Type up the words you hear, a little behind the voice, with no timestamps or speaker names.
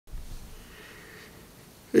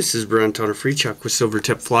This is Brent on a free chuck with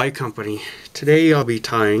Silvertip Fly Company. Today I'll be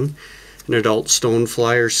tying an adult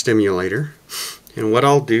stonefly or stimulator. And what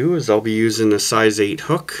I'll do is I'll be using a size 8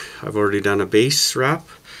 hook. I've already done a base wrap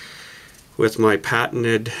with my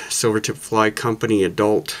patented Silvertip Fly Company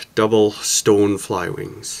adult double Stonefly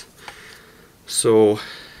Wings. So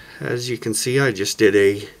as you can see, I just did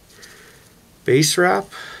a base wrap.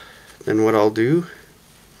 Then what I'll do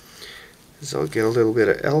is I'll get a little bit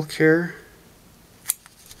of elk hair.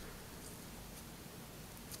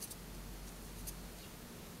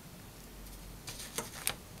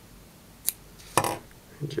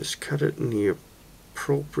 And just cut it in the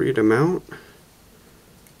appropriate amount.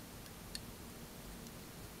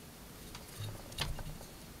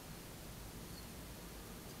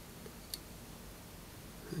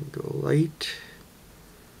 And go light.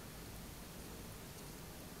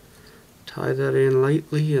 Tie that in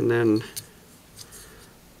lightly and then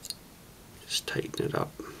just tighten it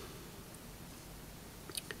up.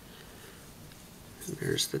 And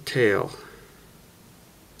there's the tail.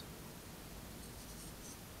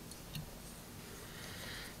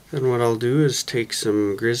 Then what I'll do is take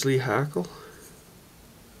some grizzly hackle,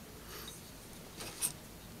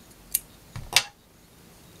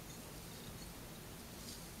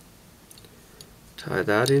 tie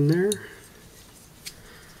that in there.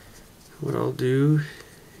 What I'll do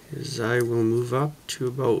is I will move up to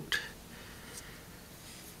about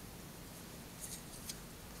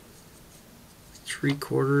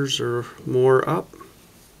 3/4 or more up.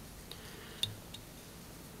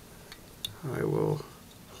 I will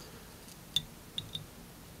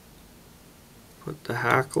put the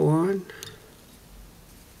hackle on.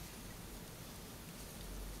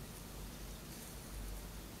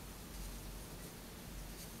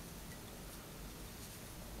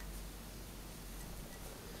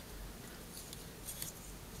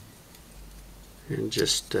 And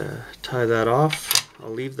just tie that off. I'll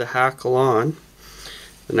leave the hackle on.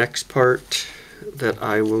 The next part that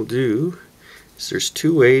I will do is there's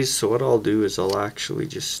two ways. So what I'll do is I'll actually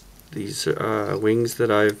just, these wings that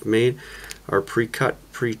I've made are pre-cut,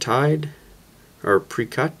 pre-tied, or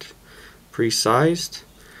pre-cut, pre-sized.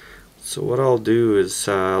 So what I'll do is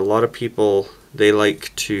a lot of people, they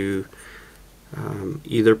like to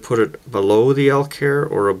either put it below the elk hair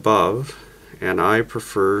or above, and I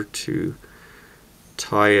prefer to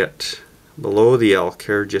tie it below the elk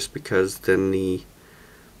hair just because then the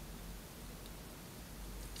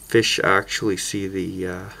fish actually see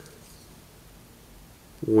the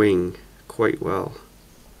wing quite well.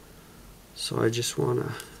 So I just want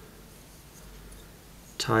to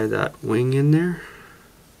tie that wing in there.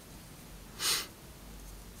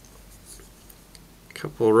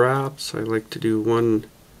 Couple wraps. I like to do one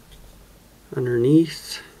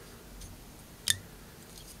underneath.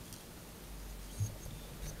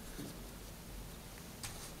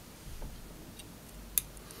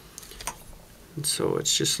 And so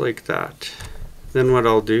it's just like that. Then what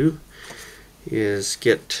I'll do is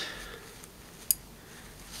get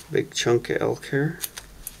a big chunk of elk hair.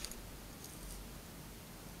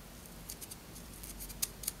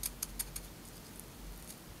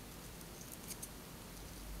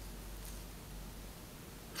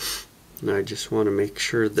 And I just want to make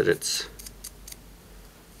sure that it's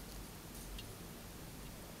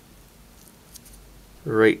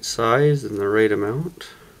the right size and the right amount.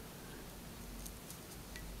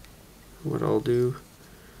 What I'll do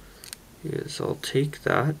is I'll take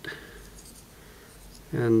that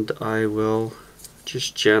and I will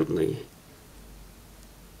just gently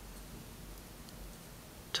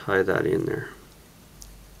tie that in there.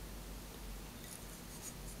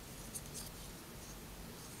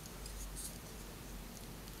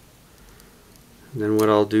 And then what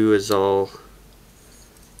I'll do is I'll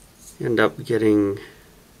end up getting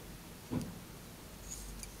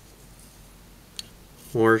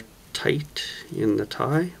more tight in the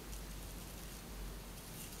tie.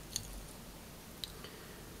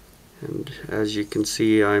 And as you can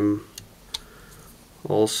see, I'm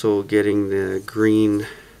also getting the green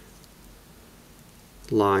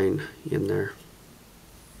line in there.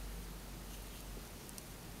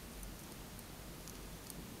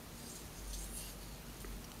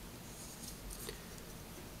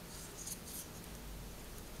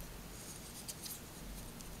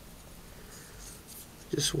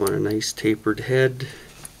 Just want a nice tapered head.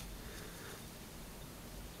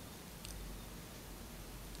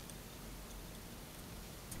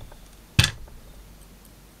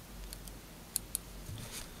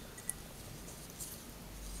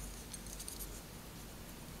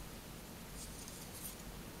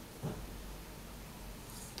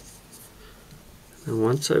 And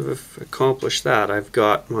once I've accomplished that, I've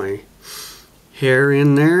got my hair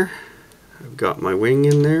in there, I've got my wing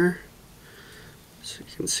in there, so you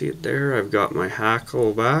can see it there. I've got my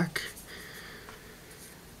hackle back.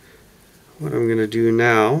 What I'm going to do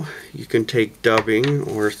now, you can take dubbing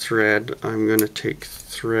or thread. I'm going to take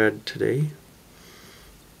thread today.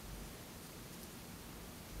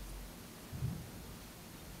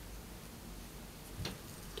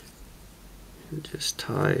 And just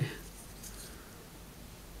tie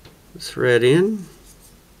the thread in.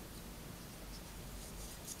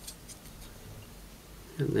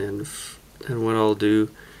 And then what I'll do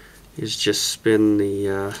is just spin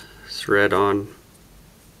the thread on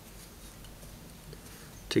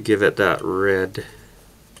to give it that red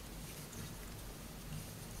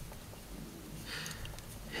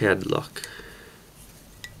head look.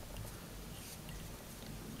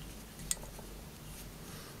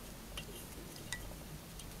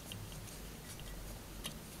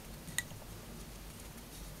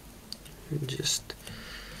 And just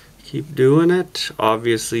keep doing it.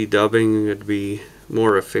 Obviously dubbing would be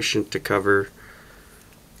more efficient to cover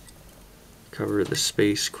the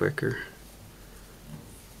space quicker.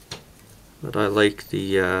 But I like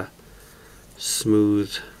the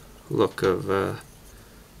smooth look of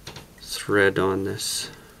thread on this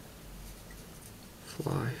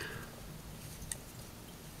fly.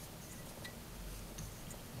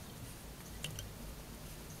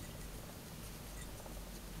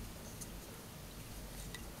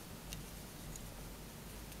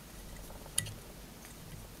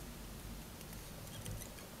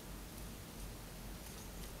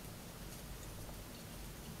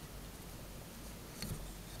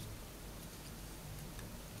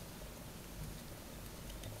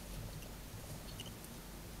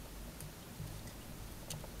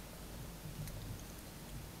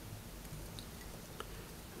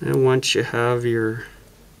 And once you have your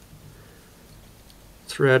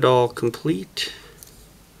thread all complete,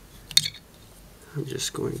 I'm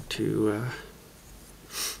just going to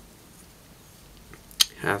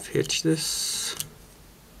half hitch this.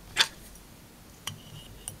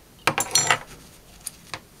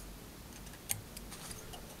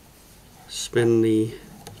 Spin the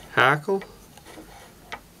hackle.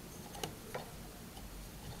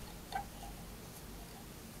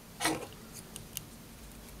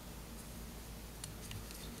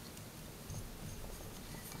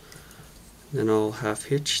 Then I'll half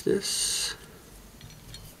hitch this.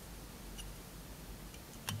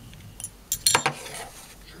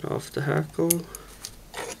 Cut off the hackle.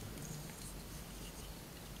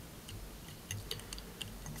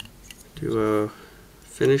 Do a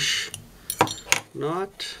finish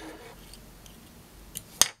knot.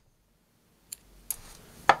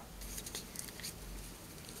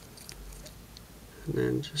 And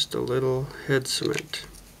then just a little head cement.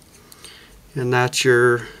 And that's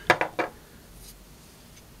your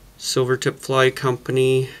Silvertip Fly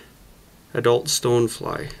Company adult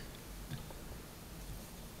stonefly.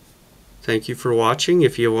 Thank you for watching.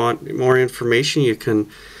 If you want more information, you can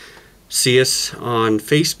see us on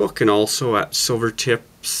Facebook and also at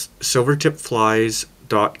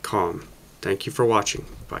silvertipflies.com. Thank you for watching.